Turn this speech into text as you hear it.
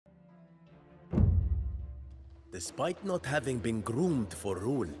Despite not having been groomed for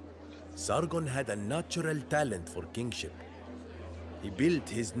rule, Sargon had a natural talent for kingship. He built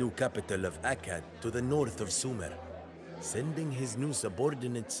his new capital of Akkad to the north of Sumer, sending his new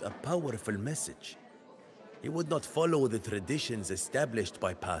subordinates a powerful message. He would not follow the traditions established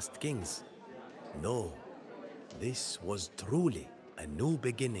by past kings. No, this was truly a new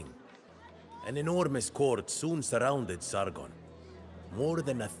beginning. An enormous court soon surrounded Sargon. More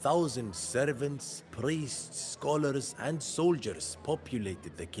than 1,000 servants, priests, scholars, and soldiers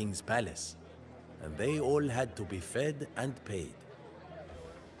populated the king's palace, and they all had to be fed and paid.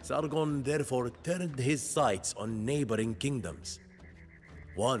 Sargon therefore turned his sights on neighboring kingdoms.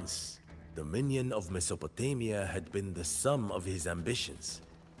 Once, dominion of Mesopotamia had been the sum of his ambitions.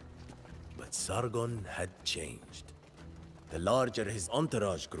 But Sargon had changed. The larger his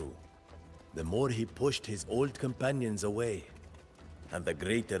entourage grew, the more he pushed his old companions away. And the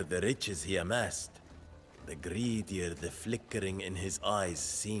greater the riches he amassed, the greedier the flickering in his eyes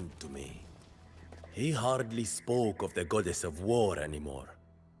seemed to me. He hardly spoke of the goddess of war anymore.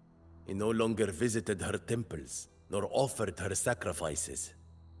 He no longer visited her temples, nor offered her sacrifices.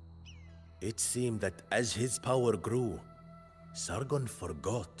 It seemed that as his power grew, Sargon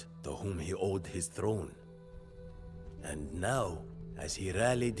forgot to whom he owed his throne. And now, as he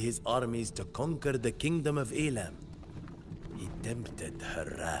rallied his armies to conquer the kingdom of Elam, he tempted her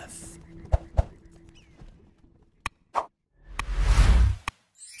wrath.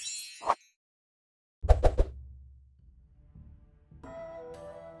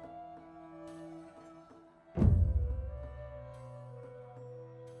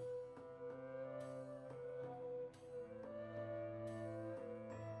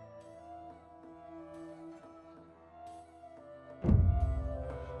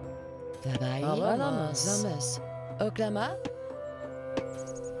 Alamaz. Oklama?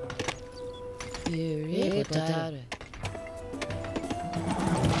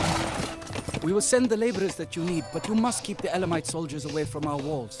 We will send the laborers that you need, but you must keep the Elamite soldiers away from our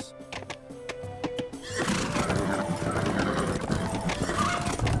walls.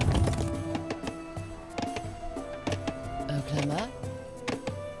 Oklama?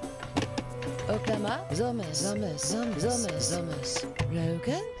 Oklama? Zomus.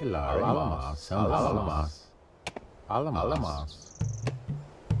 Rogan? Alamas.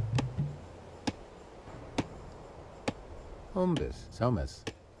 Umbis, Somas.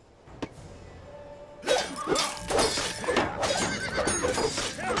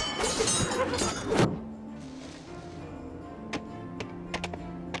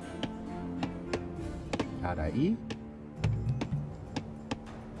 Karai.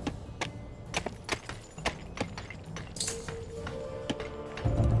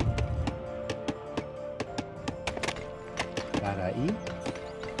 Karai.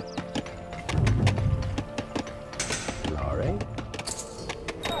 Lore.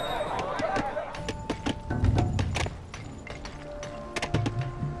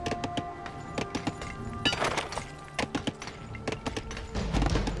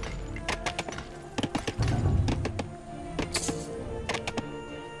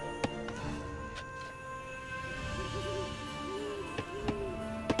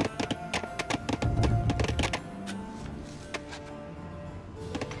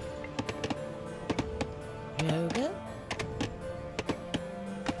 Rogan?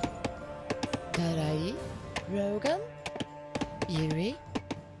 Tarai? Rogan? Yuri?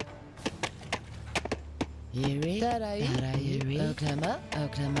 Tarai?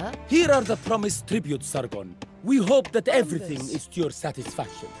 Oklama? Here are the promised tributes, Sargon. We hope that everything is to your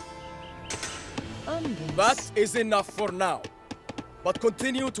satisfaction. That is enough for now. But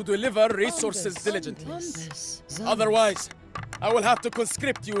continue to deliver resources diligently. Otherwise, I will have to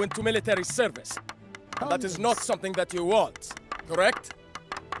conscript you into military service. And that is not something that you want, correct?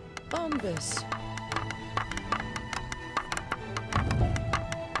 Ombus.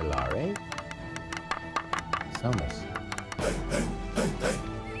 Lare. Somas.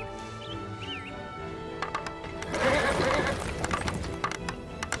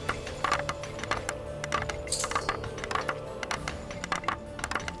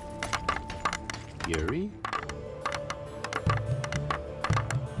 Yuri.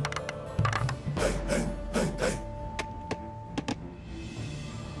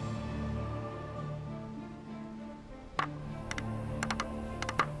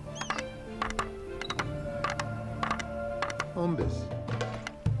 Umbis.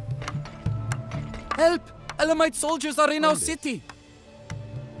 Help! Elamite soldiers are in our city!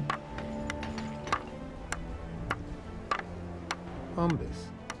 Umbis.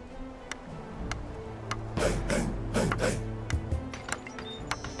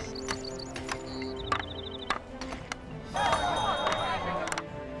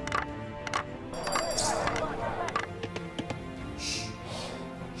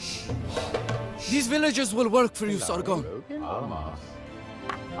 These villages will work for you, Sargon. Alamas.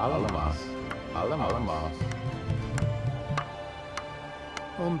 Alamas. Alamas.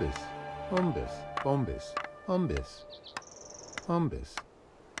 Ombis. Ombis. Ombis. Ombis. Ombis.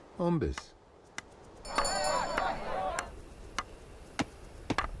 Ombis.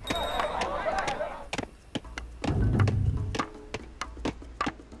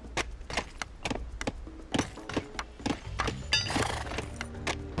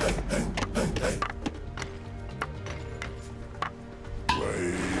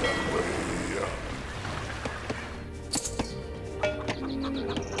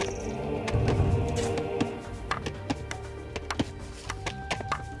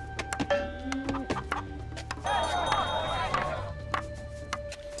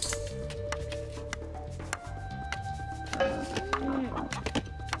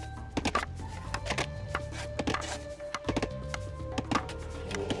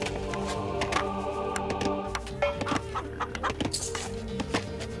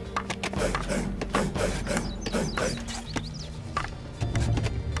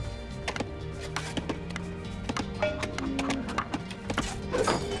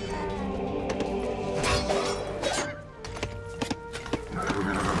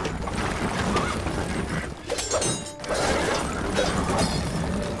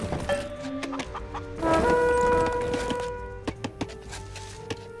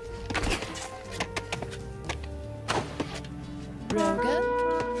 Rogan.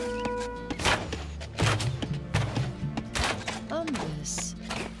 Ombis.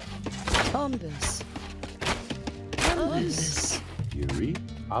 Ombis. Ombis. Yuri.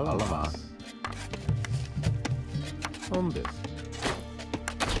 Alamas. Ombis.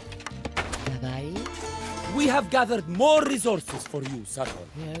 Davai. We have gathered more resources for you, Sargon.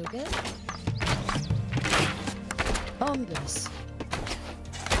 Rogan. Ombis.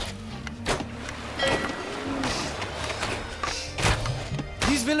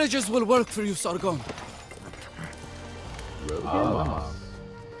 These villages will work for you, Sargon. Alamas.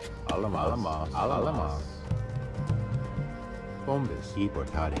 Alamas. Alamas. Ombis.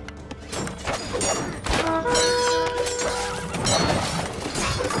 Iportari.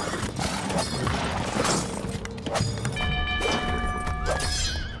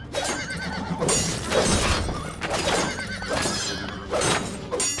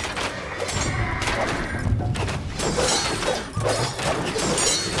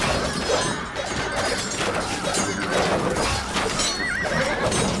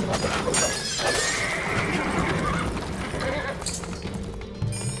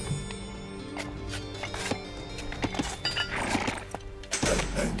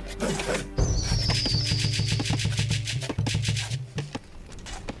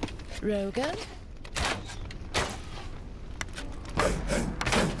 Rogan.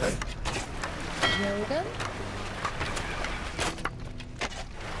 Rogan.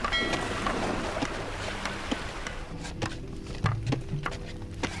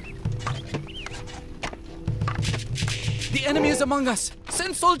 The enemy is among us.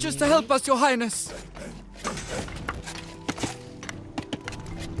 Send soldiers to help us, Your Highness.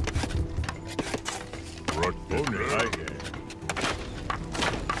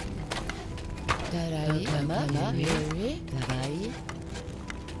 Darai. Kama. Yuri. Davai.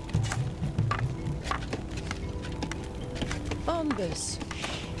 Ombis.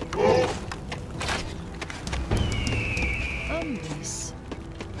 Ombis.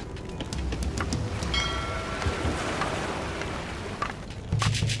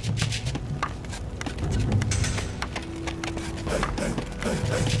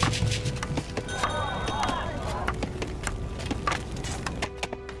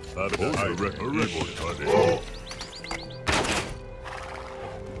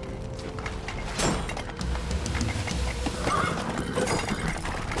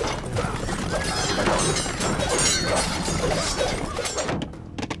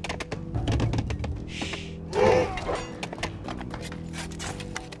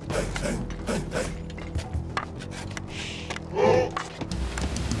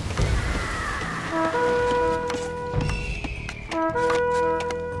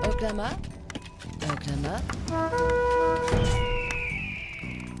 Oklama. Oklama.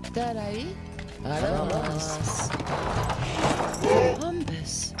 Darai. Alamas.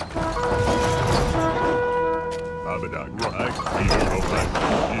 Ombis. Abadan.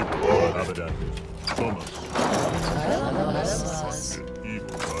 Abadan. Thomas. Alamas.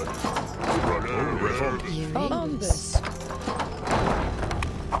 Ombis.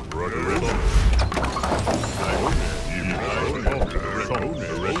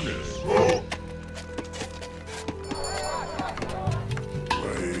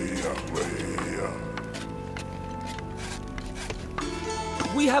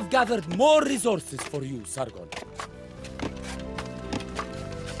 We have gathered more resources for you, Sargon.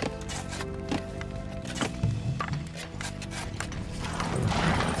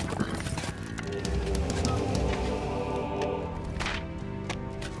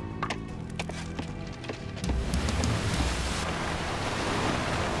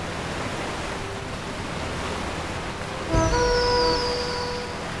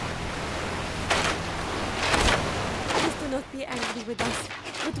 Be angry with us,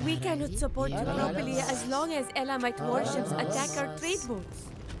 but we cannot support you properly as long as Elamite warships attack our trade boats.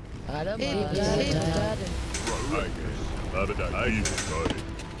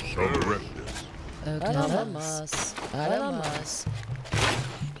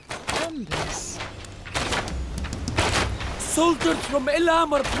 Soldiers from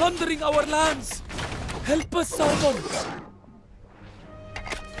Elam are plundering our lands. Help us, Sargon.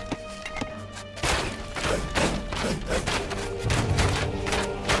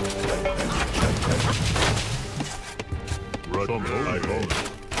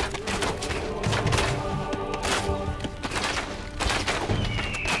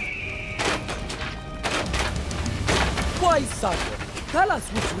 Why, Sargon? Tell us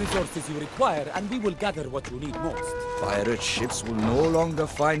which resources you require, and we will gather what you need most. Pirate ships will no longer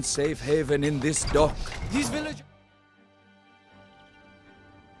find safe haven in this dock. These villages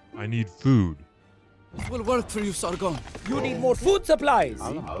I need food. will work for you, Sargon. You need more food supplies.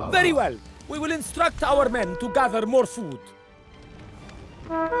 Very well. We will instruct our men to gather more food.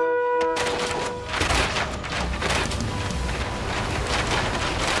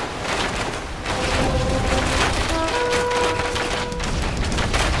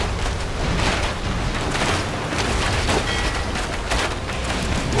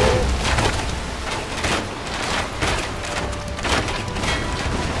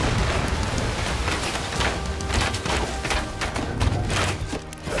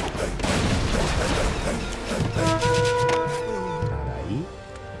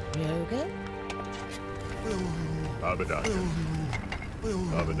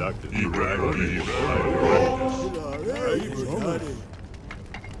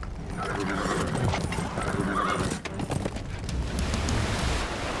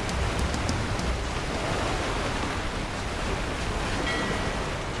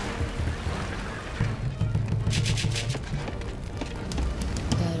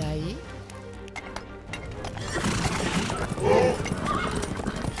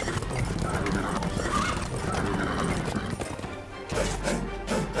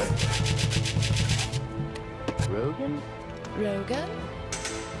 Rogan?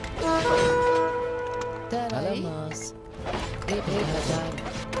 Alamas. Do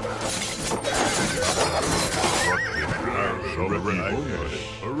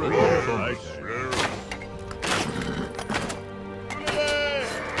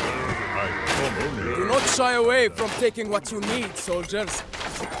not shy away from taking what you need, soldiers.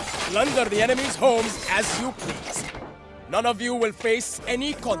 Plunder the enemy's homes as you please. None of you will face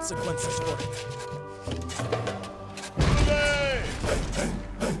any consequences for it.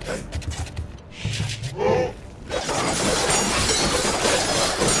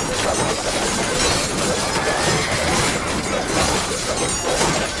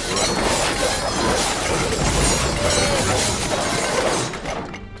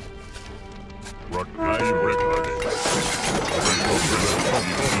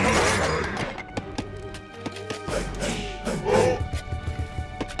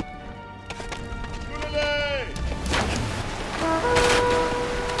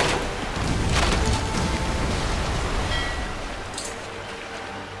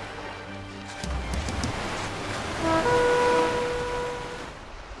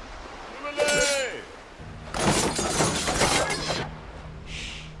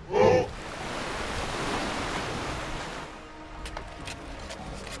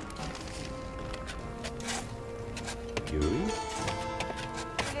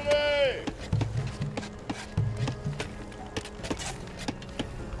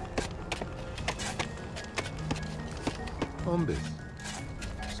 Ombis.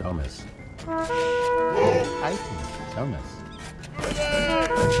 Somas. Item. Somas.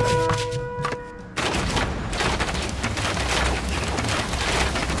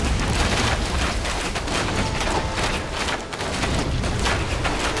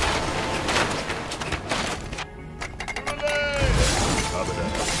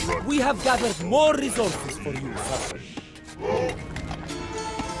 We have gathered more resources for you, Sargon.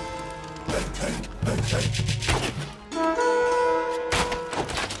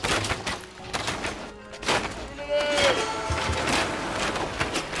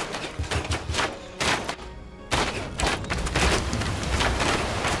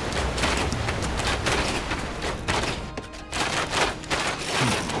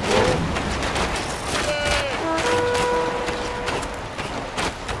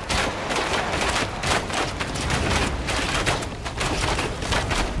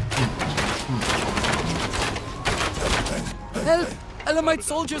 Help! Elamite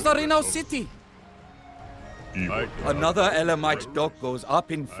soldiers are in our city! Another Elamite dock goes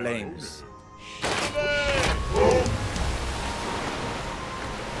up in flames.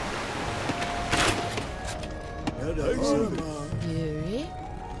 Yuri.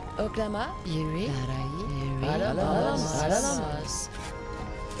 Oklama. Yuri. Yuri. Alamas.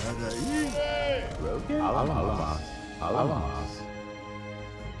 Rogan? Alamas. Alamas.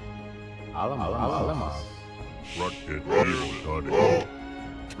 Alamas.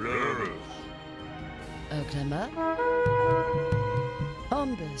 Oklama.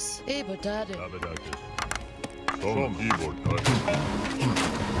 Ombus. Ebotade.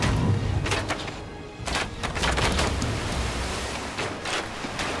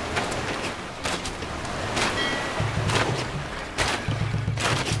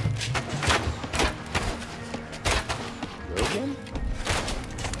 Rogan?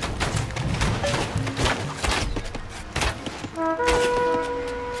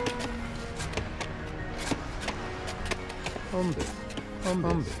 Ombus.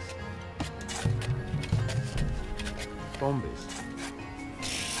 Ombus. Ombus.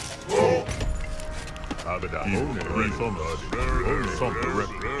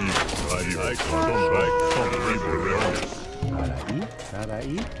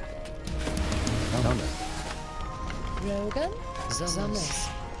 Tarai? Thomas. Rogan. Zames.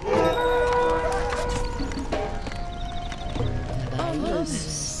 Ombus.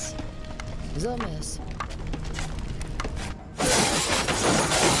 Zames.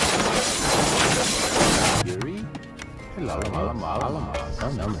 Yuri? Alamas.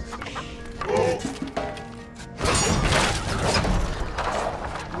 Thomas.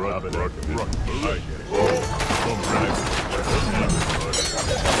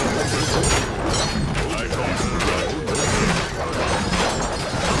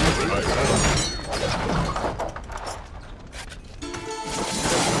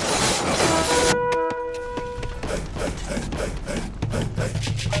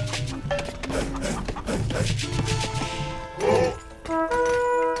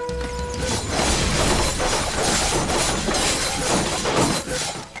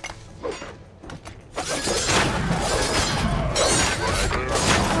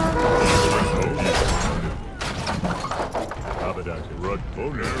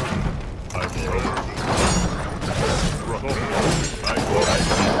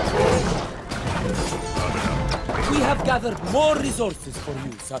 We have gathered more resources for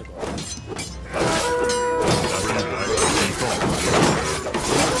you, Sargon.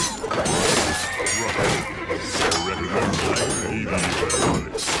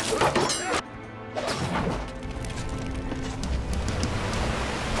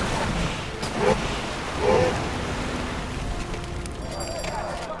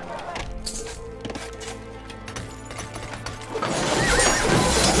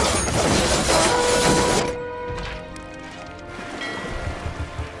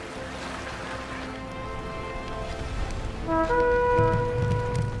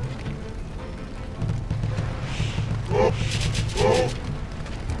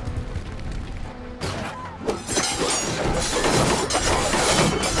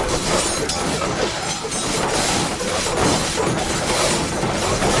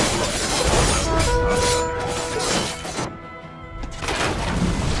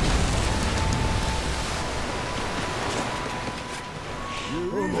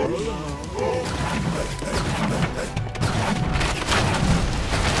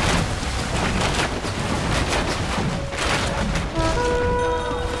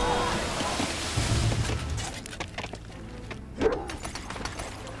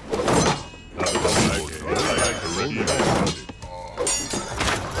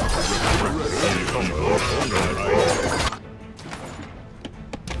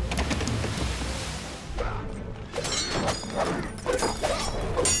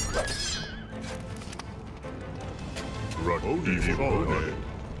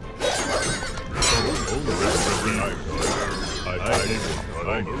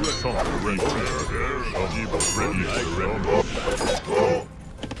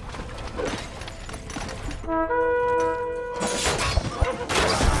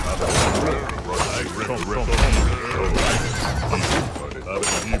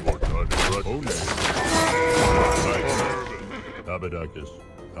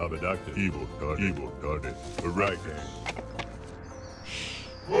 Evil God, right.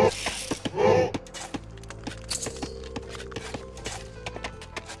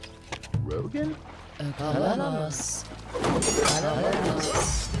 Rogan? Alamas.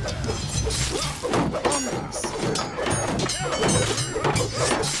 Alamas. Ombus.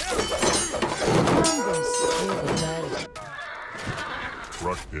 Ombus. Ebotade.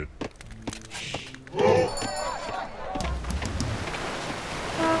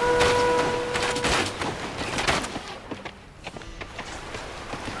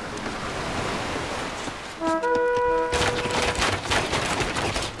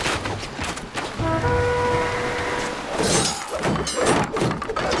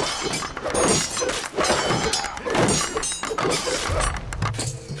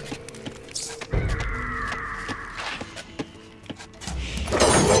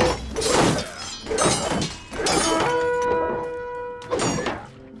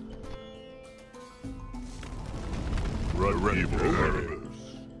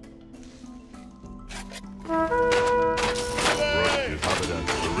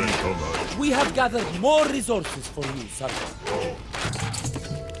 have gathered more resources for you, Sargon.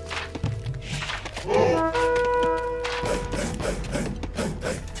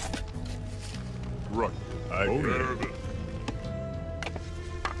 Right. I hear it.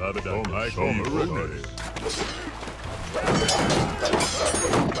 I come ready.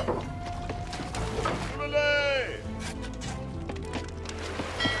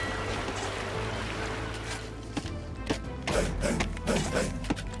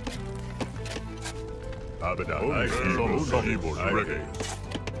 I see some keyboard ready.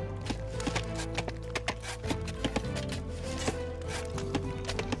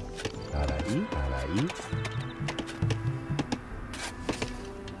 Araí.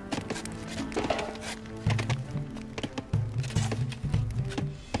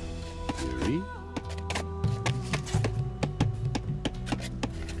 Yuri.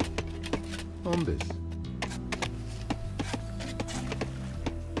 Ombis.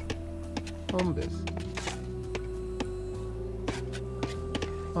 Ombis.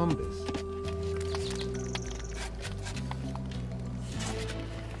 Ombis.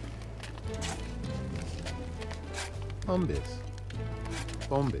 Ombis.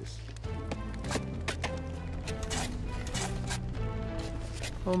 Bombis.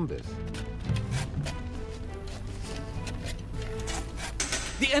 Ombis.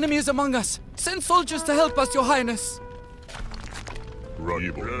 The enemy is among us. Send soldiers to help us, Your Highness.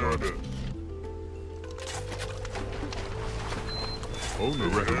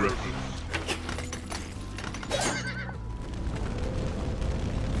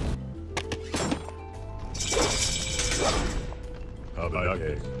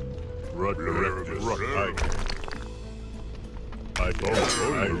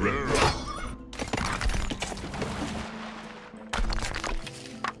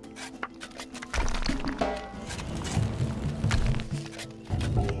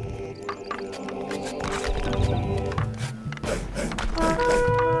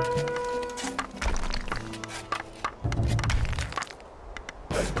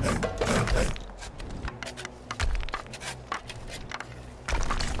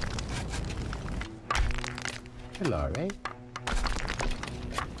 Hilare.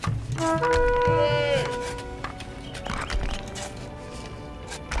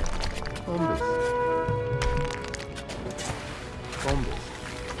 Bombis. Bombis.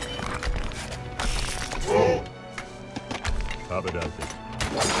 Abadaki.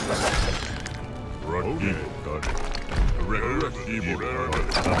 Rocky.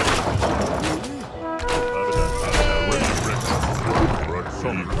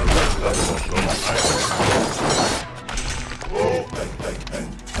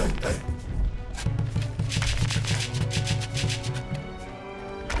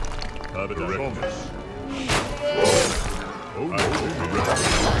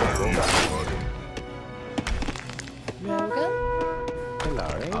 Rogan?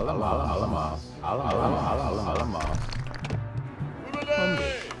 Hilare. Alamas. Alamas.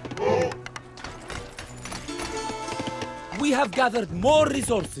 We have gathered more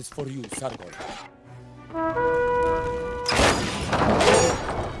resources for you, Sargon.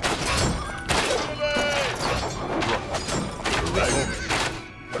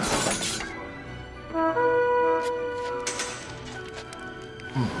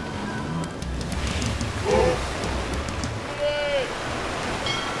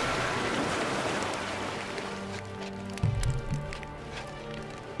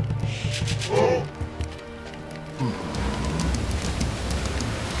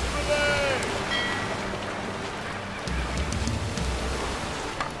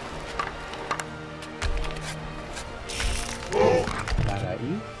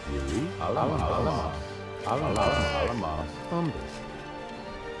 Alamas. Bombis.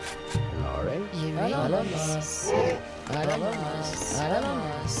 Hilare. Yuri. Alamas.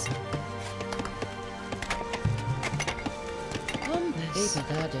 Bombis.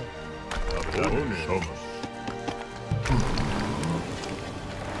 Abadado.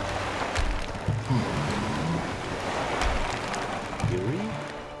 Yuri.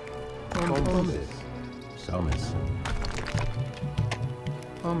 Bombis. Salmis.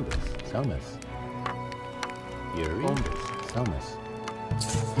 Bombis. Salmis. Yuri. Bombis. Salmis.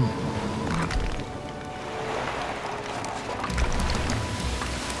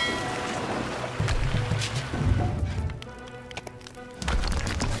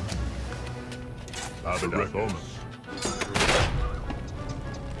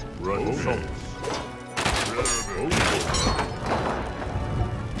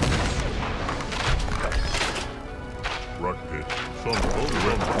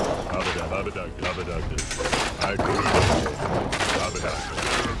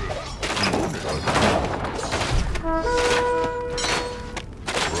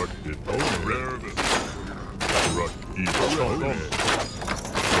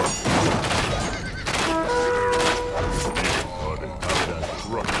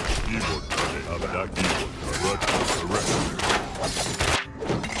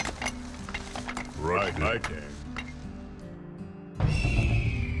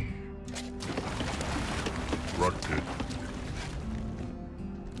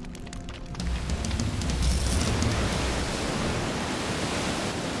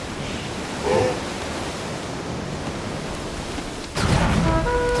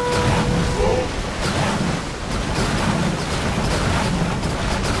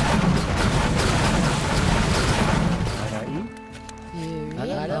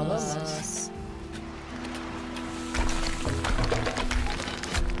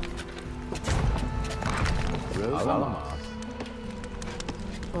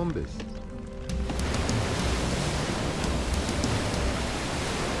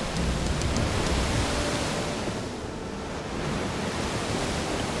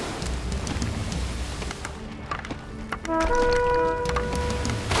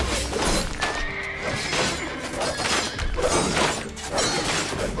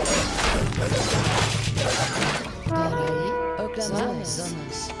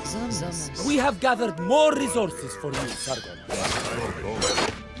 We have gathered more resources for you, Sargon.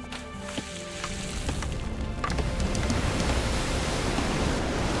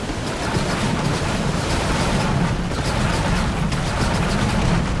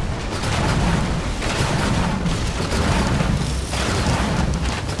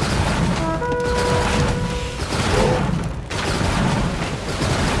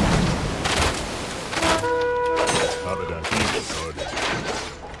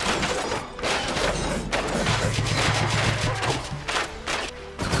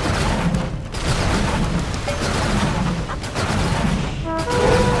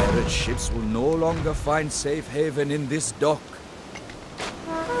 Ships will no longer find safe haven in this dock.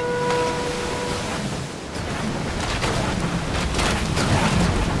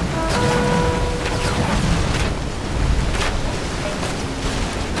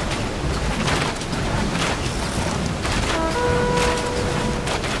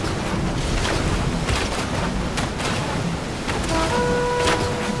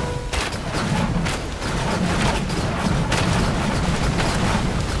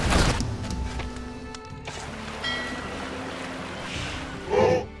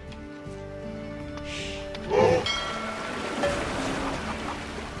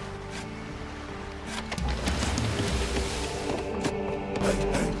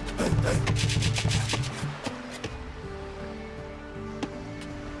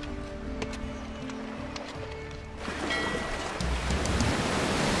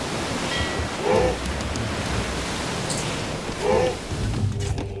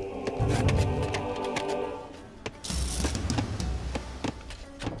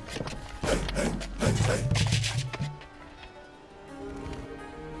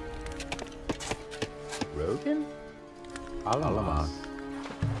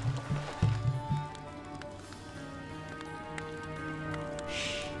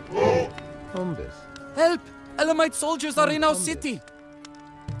 Help! Elamite soldiers are in our city!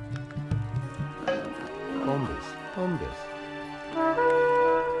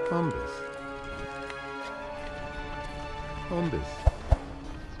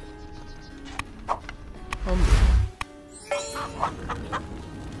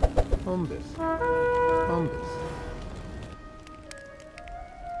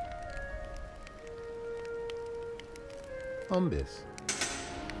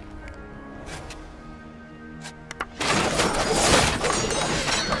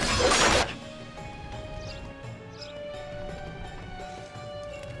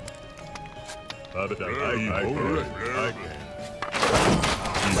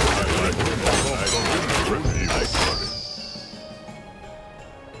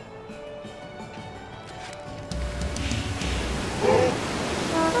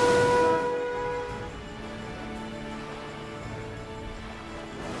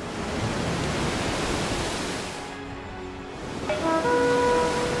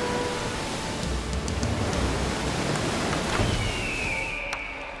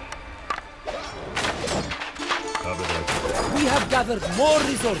 We have gathered more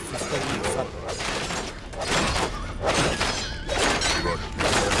resources for you, Sargon.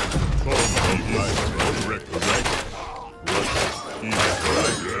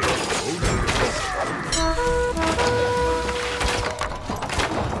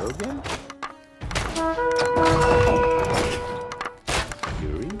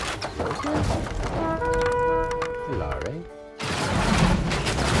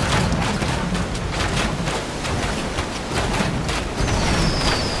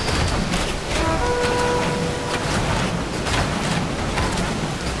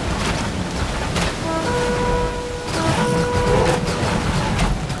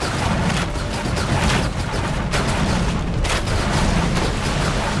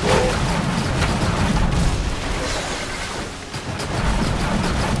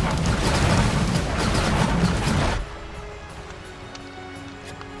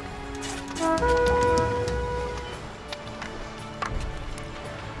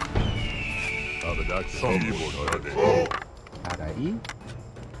 Abedak Somos. Arai.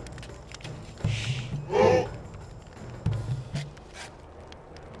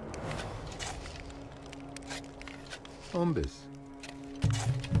 Ombis.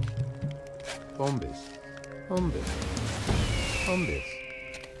 Ombis. Ombis. Ombis.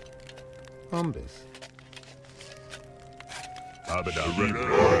 Ombis. Abedak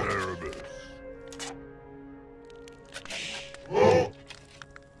Erebus.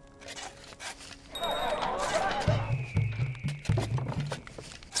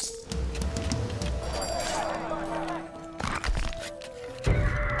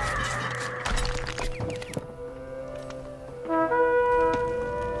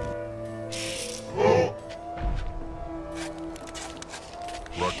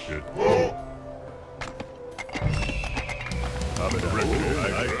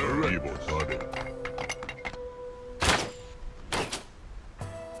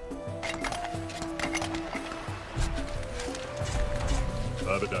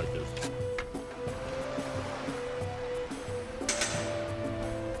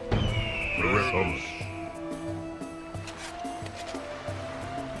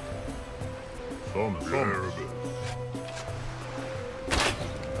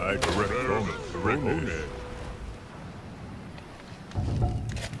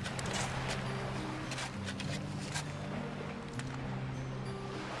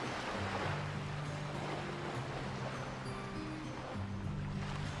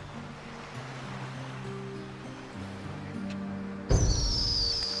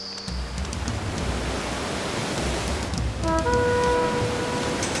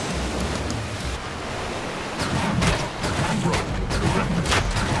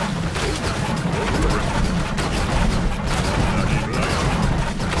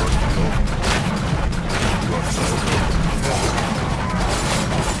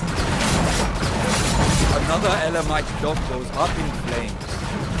 Another Elamite dock goes up in flames.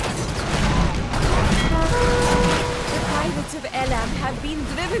 The pirates of Elam have been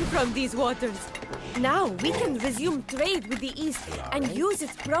driven from these waters. Now we can resume trade with the East and use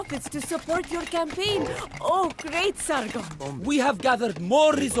its profits to support your campaign. Oh, great Sargon! We have gathered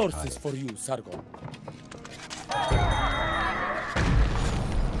more resources for you, Sargon.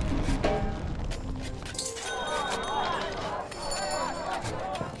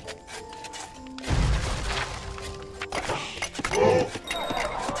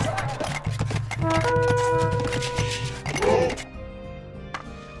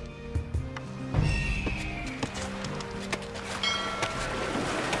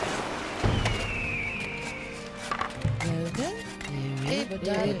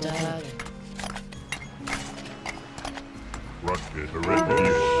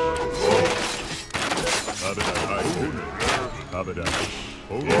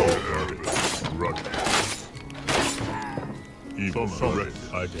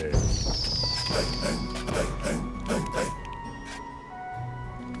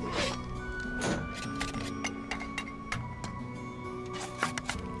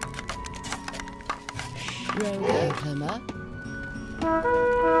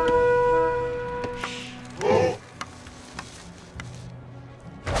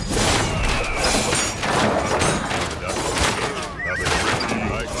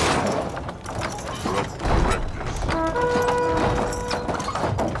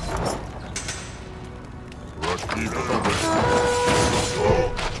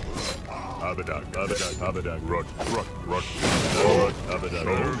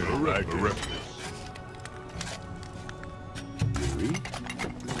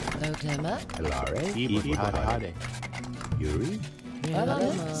 Yuri?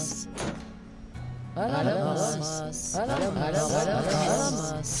 Alamas. Alamas. Alamas.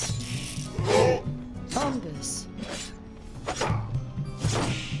 Ombus.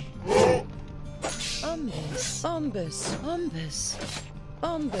 Ombus. Ombus.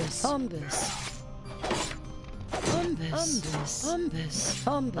 Ombus. Ombus. Ombus. Ombus. Ombus.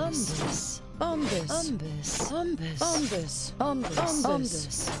 Ombus. Ombus. Ombus. Ombus. Ombus.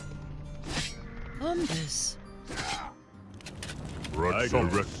 Ombus. Ombus.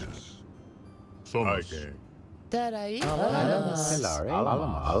 Rectus. Somos. Darai. Alamas.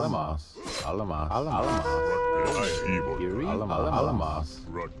 Alamas. Alamas. Alamas. Yuri. Alamas.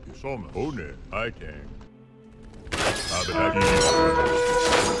 Somos. One. Itang.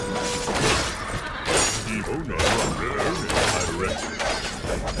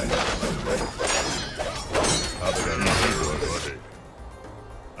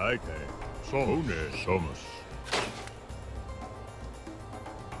 Somos.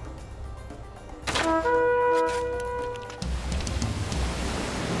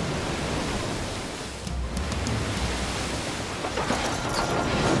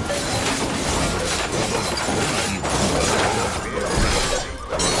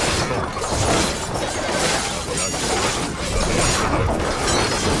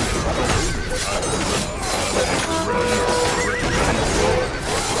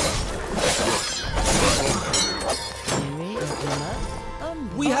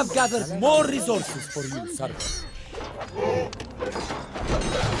 gathered more resources for you, Sargon.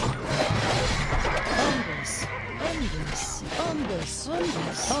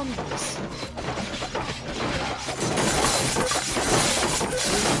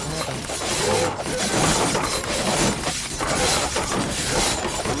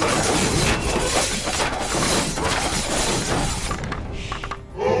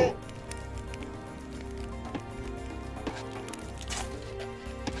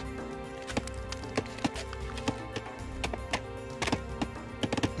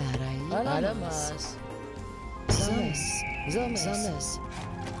 Alamas. Zomes.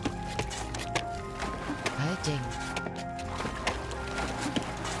 Fighting.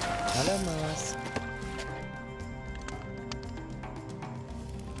 Alamas.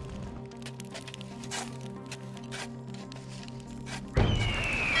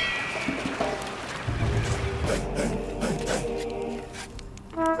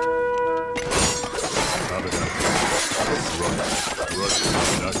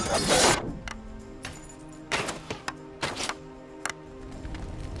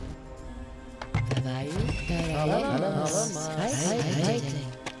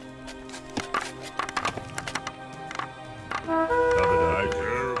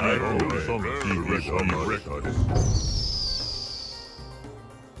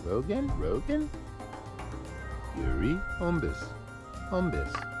 Rogan? Yuri, Umbis.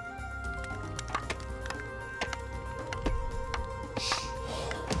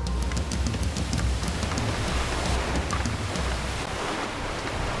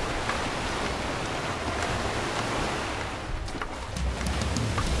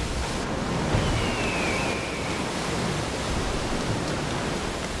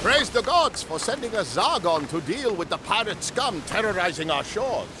 Praise the gods for sending us Sargon to deal with the pirate scum terrorizing our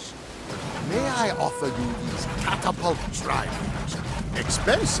shores. May I offer you these catapult drivers?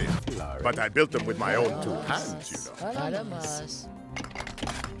 Expensive, but I built them with my own two hands, you know. Alamas.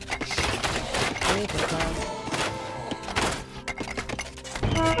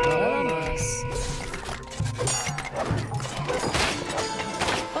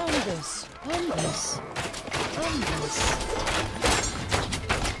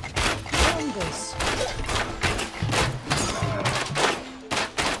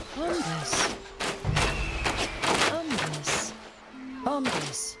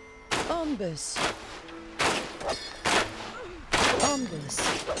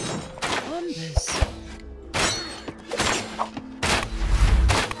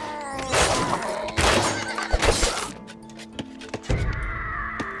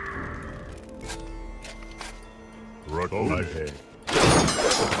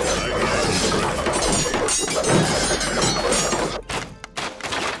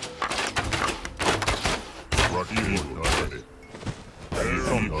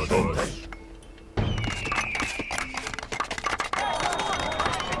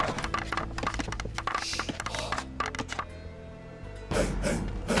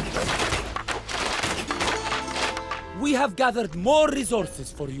 We have gathered more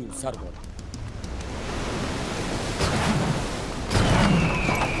resources for you, Sargon.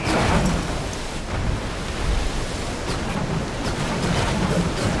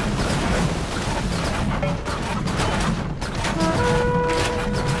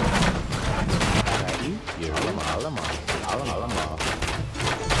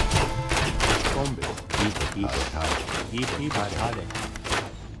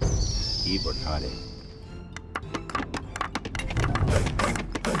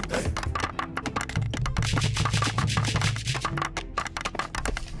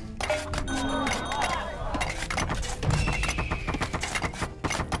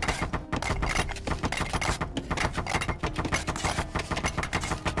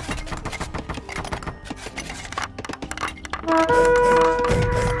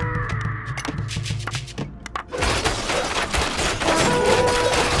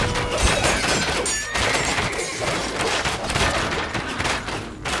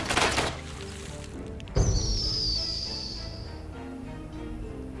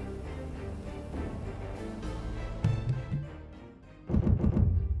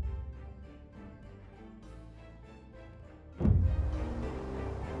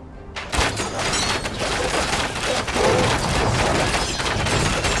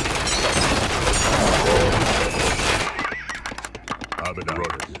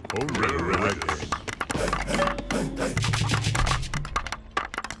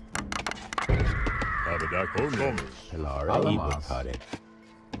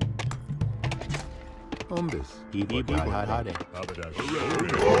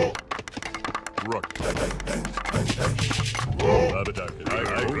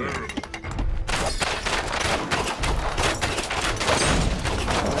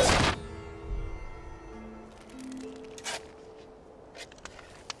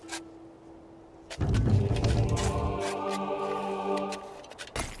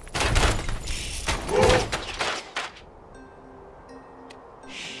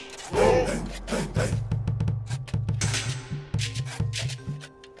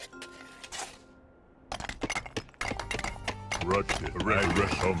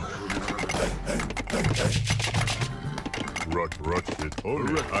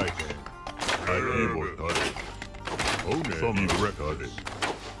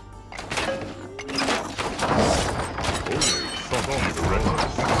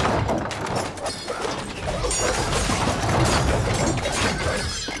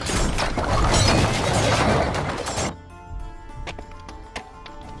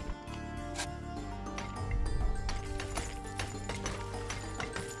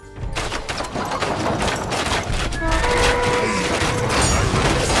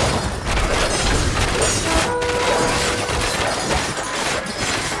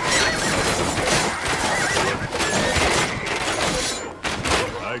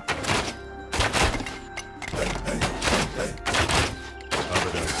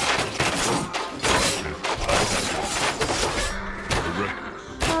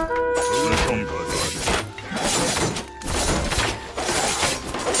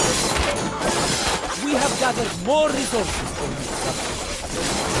 More resources for you.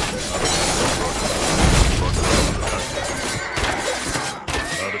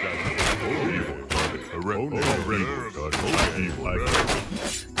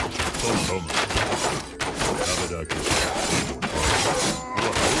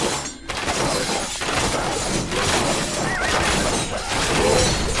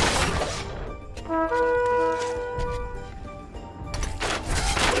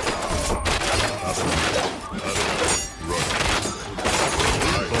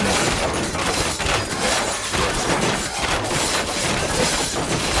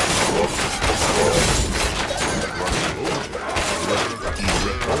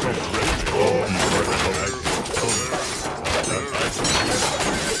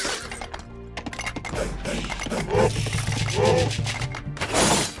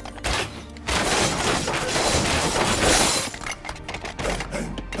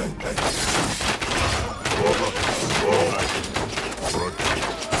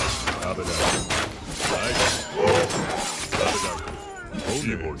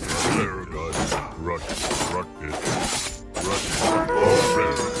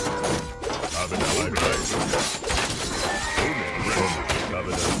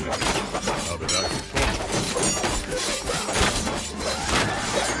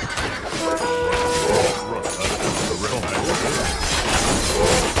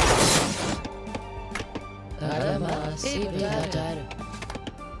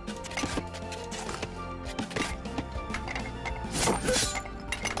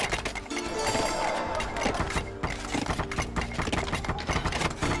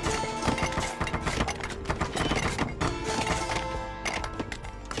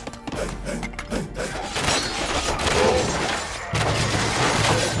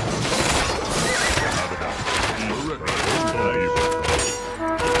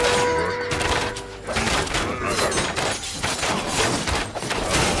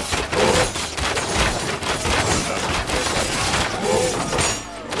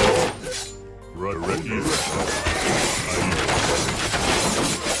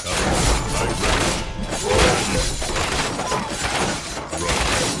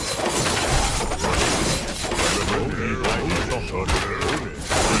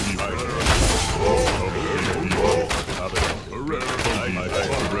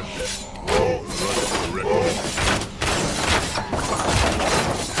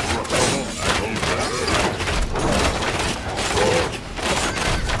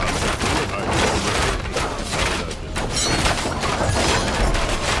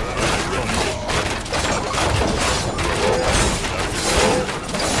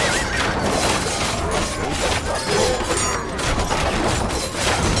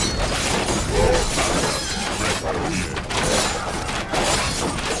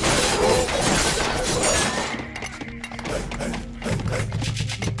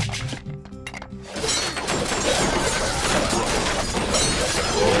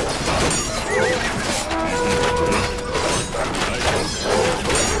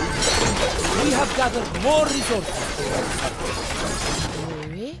 Gathered more resources.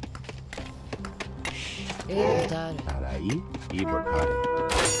 Para ahí y por ahí.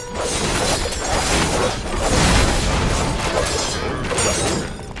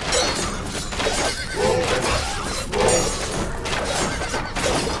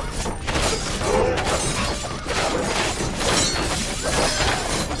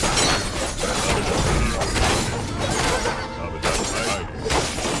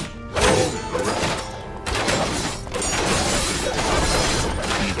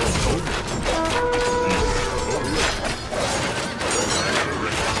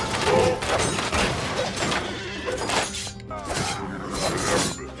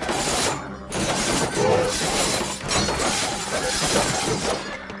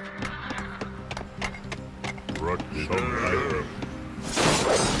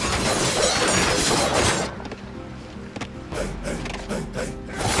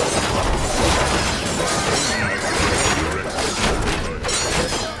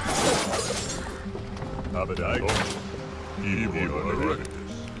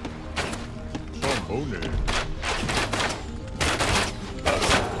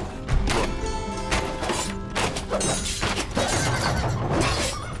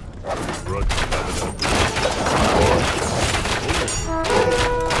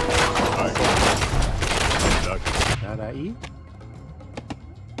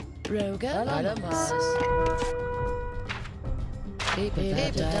 Roga, Alamas.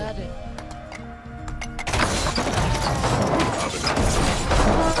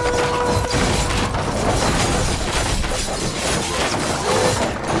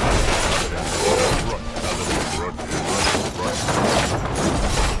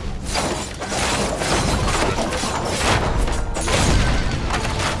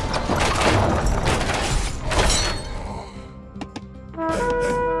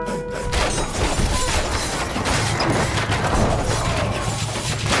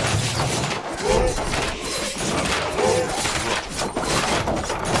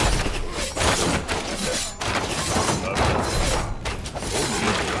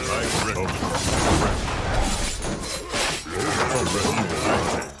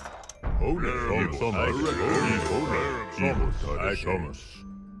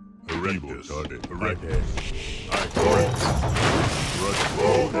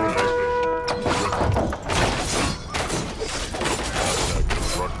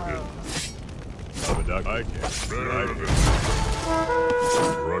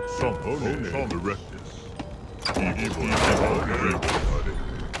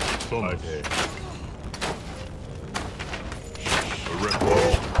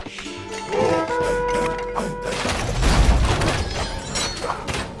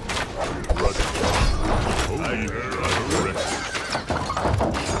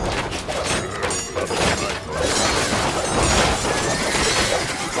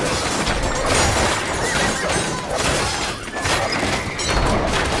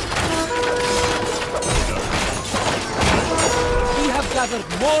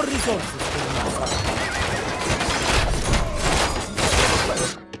 More resources.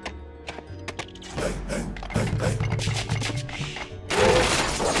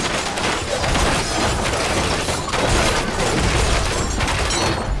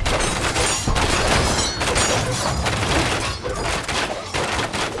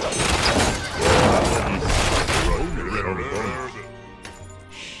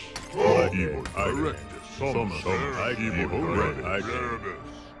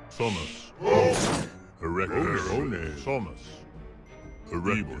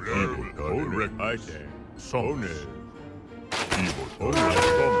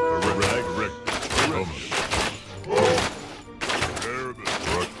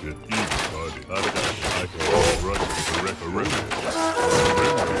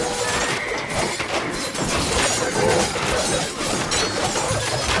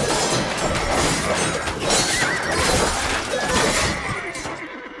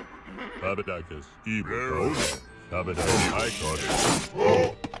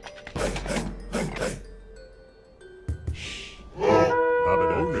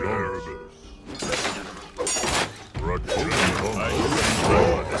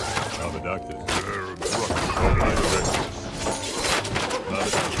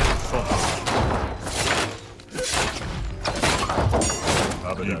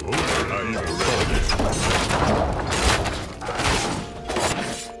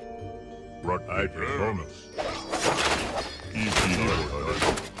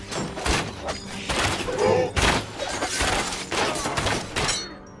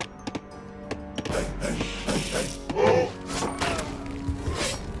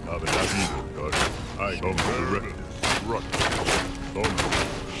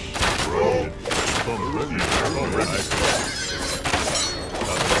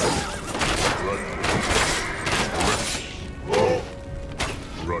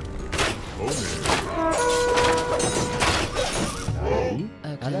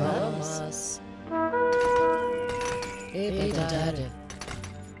 Alamas. Idare.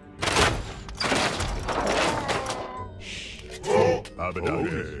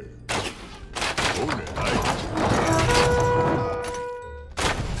 Abadare. One,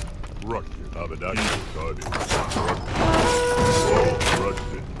 Russian, Abadare, Gadi.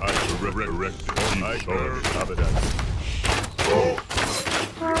 Russian, I resurrect I serve Abadare.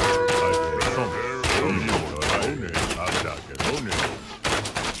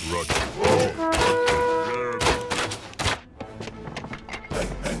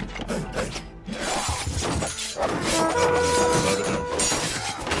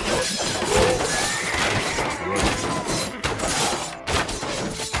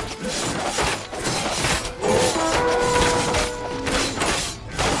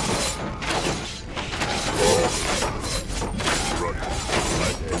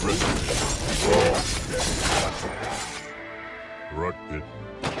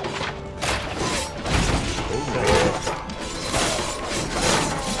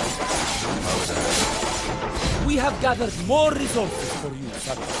 We have gathered more resources for you,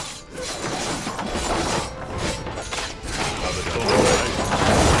 Sargon.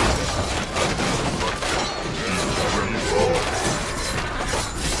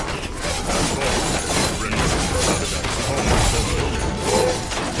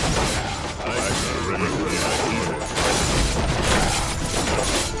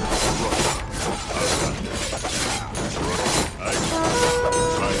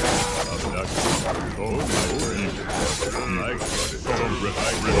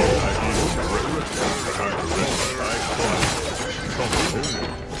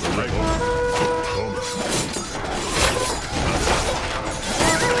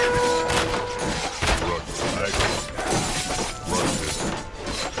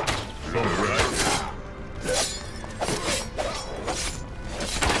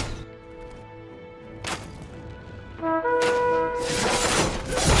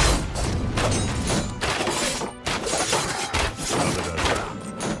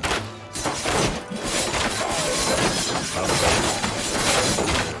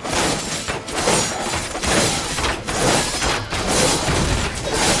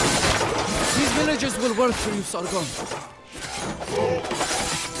 Will work for you, Sargon.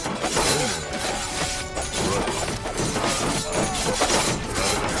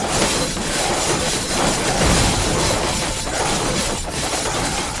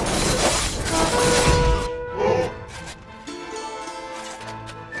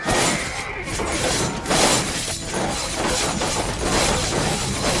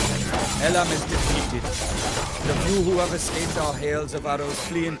 Elam is defeated. The few who have escaped our hails of arrows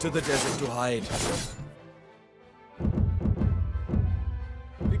flee into the desert to hide.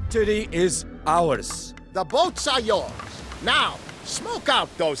 Victory is ours. The boats are yours. Now, smoke out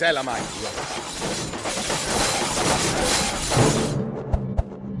those Elamites.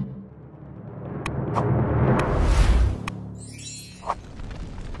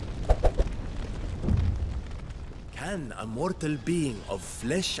 Can a mortal being of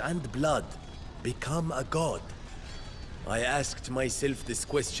flesh and blood become a god? I asked myself this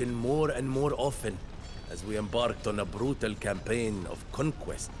question more and more often as we embarked on a brutal campaign of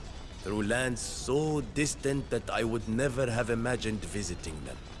conquest through lands so distant that I would never have imagined visiting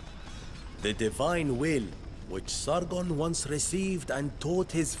them. The divine will, which Sargon once received and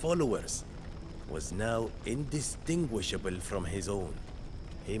taught his followers, was now indistinguishable from his own.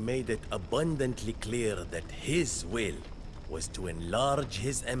 He made it abundantly clear that his will was to enlarge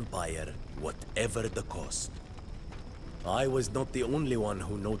his empire, whatever the cost. I was not the only one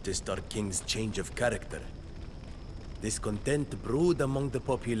who noticed our king's change of character. Discontent brewed among the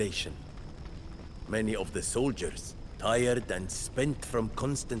population. Many of the soldiers, tired and spent from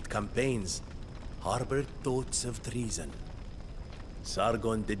constant campaigns, harbored thoughts of treason.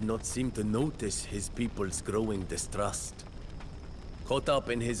 Sargon did not seem to notice his people's growing distrust. Caught up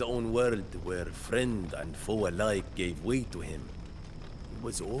in his own world where friend and foe alike gave way to him, he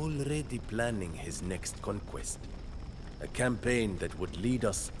was already planning his next conquest. A campaign that would lead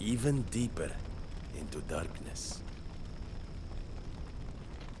us even deeper into darkness.